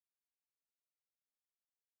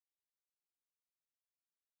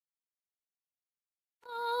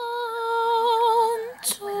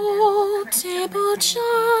해보자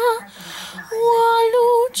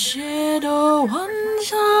와루제도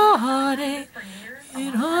원자래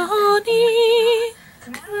이러니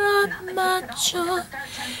그런 맞춰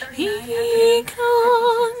이그런저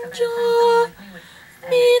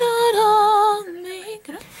미라라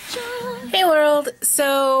미그런저. Hey world,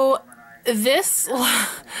 so this,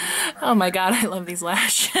 oh my god, I love these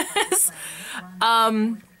lashes.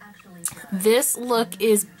 This look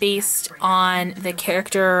is based on the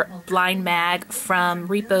character Blind Mag from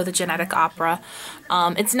Repo the Genetic Opera.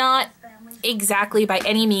 It's not exactly by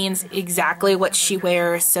any means exactly what she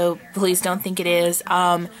wears, so please don't think it is.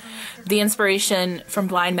 The inspiration from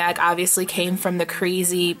Blind Mag obviously came from the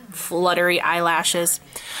crazy fluttery eyelashes.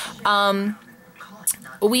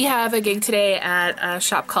 We have a gig today at a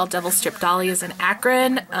shop called Devilstrip Dollies in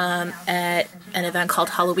Akron at an event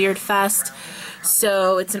called Halloween Fest.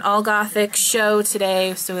 So it's an all Gothic show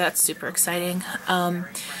today, so that's super exciting.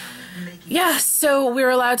 Yeah, so we're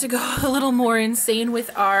allowed to go a little more insane with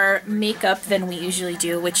our makeup than we usually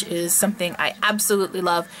do, which is something I absolutely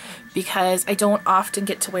love because I don't often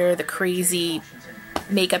get to wear the crazy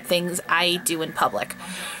makeup things I do in public.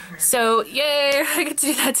 So yay, I get to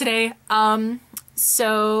do that today.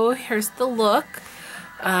 So here's the look,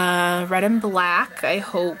 red and black. I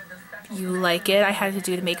hope you like it. I had to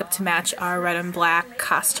do the makeup to match our red and black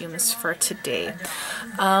costumes for today.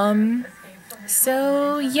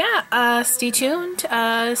 So yeah, stay tuned,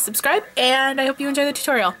 subscribe, and I hope you enjoy the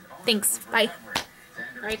tutorial. Thanks, bye.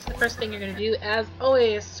 Alright, so the first thing you're going to do, as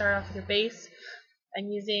always, start off with your base. I'm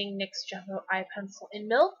using NYX Jumbo Eye Pencil in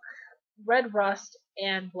Milk, Red Rust,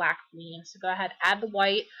 and Black Bean. So go ahead, add the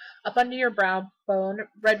white up under your brow bone.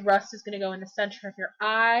 Red Rust is going to go in the center of your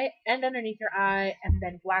eye and underneath your eye, and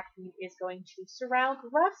then Black Bean is going to surround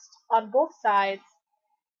rust on both sides,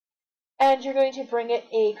 and you're going to bring it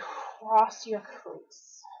across your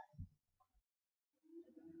crease.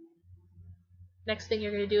 Next thing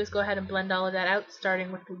you're going to do is go ahead and blend all of that out,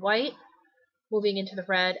 starting with the white, moving into the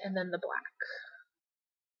red, and then the black.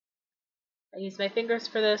 I use my fingers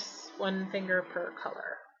for this, one finger per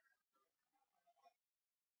color.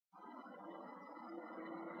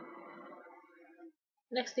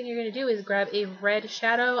 Next thing you're going to do is grab a red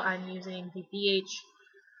shadow. I'm using the BH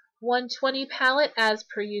 120 palette as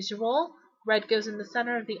per usual. Red goes in the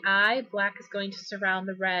center of the eye, black is going to surround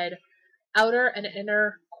the red outer and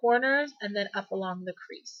inner corners, and then up along the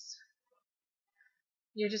crease.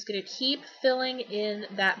 You're just going to keep filling in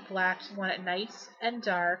that black. You want it nice and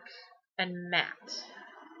dark and matte.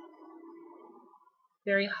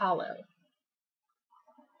 Very hollow.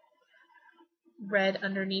 Red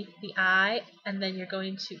underneath the eye, and then you're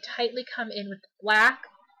going to tightly come in with black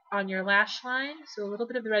on your lash line, so a little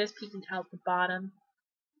bit of the red is peeking out the bottom,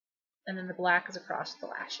 and then the black is across the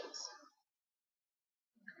lashes.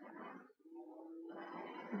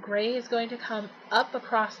 Gray is going to come up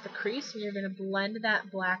across the crease, and you're going to blend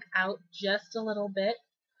that black out just a little bit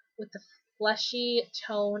with the fleshy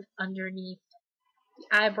tone underneath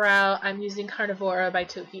the eyebrow. I'm using Carnivora by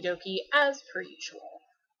Tokidoki as per usual.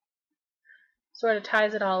 Sort of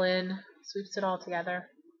ties it all in, sweeps it all together.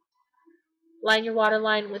 Line your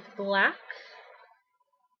waterline with black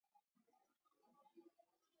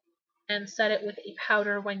and set it with a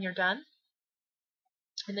powder when you're done.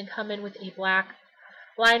 And then come in with a black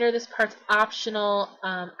liner. This part's optional.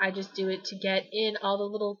 I just do it to get in all the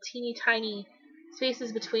little teeny tiny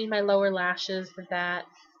spaces between my lower lashes that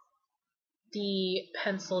the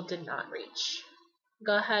pencil did not reach.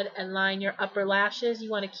 Go ahead and line your upper lashes. You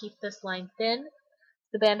want to keep this line thin.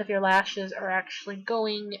 The band of your lashes are actually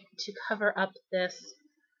going to cover up this.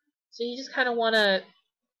 So you just kind of want to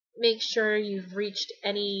make sure you've reached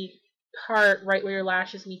any part right where your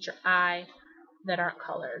lashes meet your eye that aren't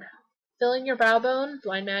colored. Filling your brow bone.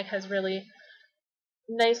 Blind Mag has really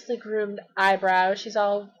nicely groomed eyebrows. She's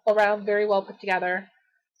all around very well put together.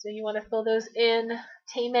 So you want to fill those in,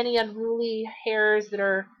 tame any unruly hairs that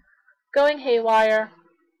are going haywire.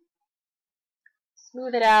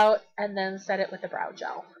 Smooth it out, and then set it with a brow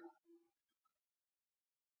gel.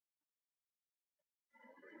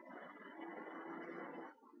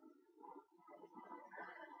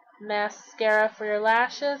 Mascara for your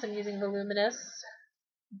lashes. I'm using Voluminous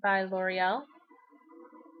by L'Oreal.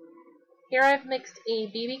 Here I've mixed a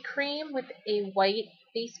BB cream with a white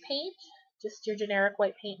face paint, just your generic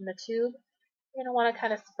white paint in the tube. You're going to want to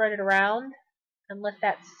kind of spread it around and let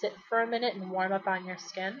that sit for a minute and warm up on your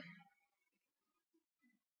skin.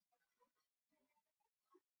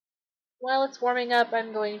 While it's warming up,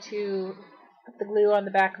 I'm going to put the glue on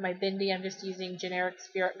the back of my bindi. I'm just using generic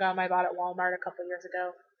spirit gum I bought at Walmart a couple years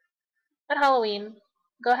ago at Halloween.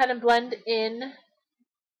 Go ahead and blend in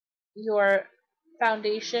your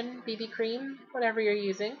foundation, BB cream, whatever you're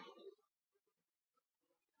using.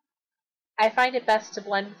 I find it best to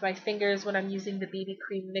blend with my fingers when I'm using the BB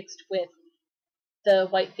cream mixed with the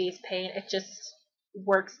white face paint. It just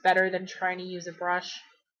works better than trying to use a brush.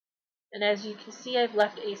 And as you can see, I've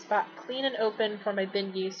left a spot clean and open for my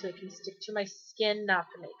bindi so it can stick to my skin, not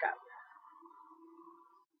the makeup.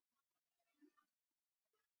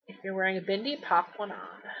 If you're wearing a bindi, pop one on.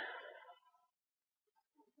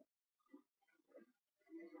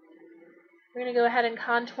 We're going to go ahead and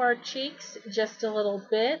contour our cheeks just a little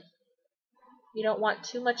bit. You don't want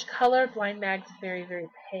too much color. Blind Mag's very, very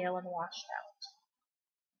pale and washed out.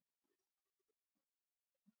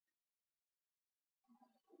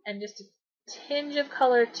 And just a tinge of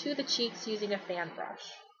color to the cheeks using a fan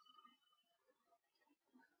brush.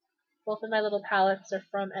 Both of my little palettes are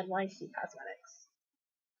from NYC Cosmetics.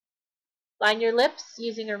 Line your lips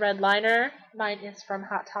using a red liner. Mine is from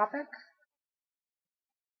Hot Topic.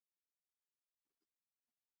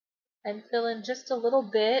 And fill in just a little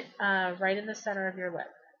bit right in the center of your lip.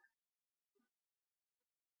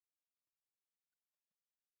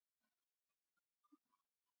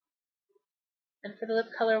 And for the lip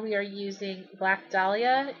color, we are using Black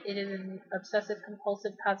Dahlia. It is an Obsessive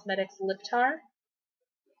Compulsive Cosmetics lip tar.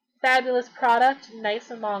 Fabulous product, nice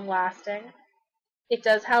and long lasting. It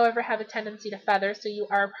does, however, have a tendency to feather, so you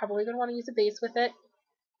are probably going to want to use a base with it,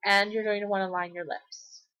 and you're going to want to line your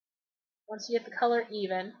lips. Once you get the color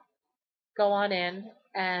even, go on in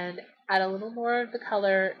and add a little more of the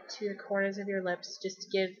color to the corners of your lips just to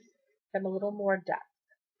give them a little more depth.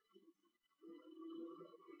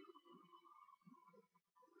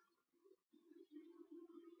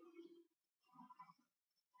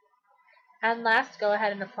 And last, go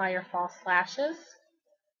ahead and apply your false lashes.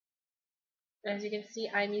 As you can see,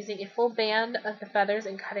 I'm using a full band of the feathers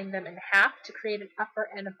and cutting them in half to create an upper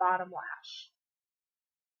and a bottom lash.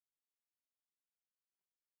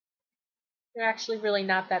 They're actually really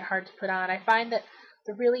not that hard to put on. I find that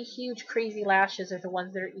the really huge, crazy lashes are the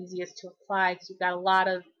ones that are easiest to apply because you've got a lot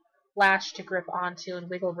of lash to grip onto and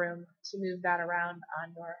wiggle room to move that around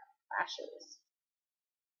on your lashes.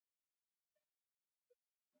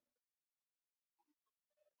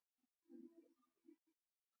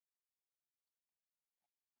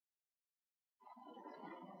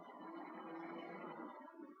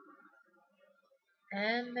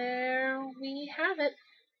 And there we have it.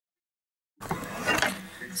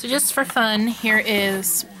 So just for fun, here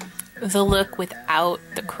is the look without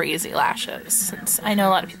the crazy lashes. Since I know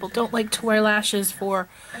a lot of people don't like to wear lashes for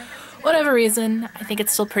whatever reason, I think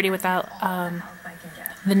it's still pretty without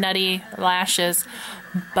the nutty lashes,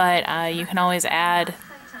 but you can always add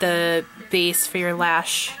the base for your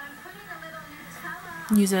lash.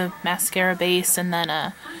 Use a mascara base, and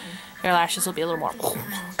then your lashes will be a little more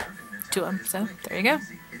to them. So there you go.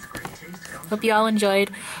 Hope you all enjoyed.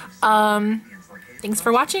 Thanks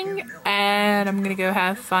for watching, and I'm gonna go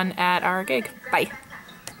have fun at our gig. Bye.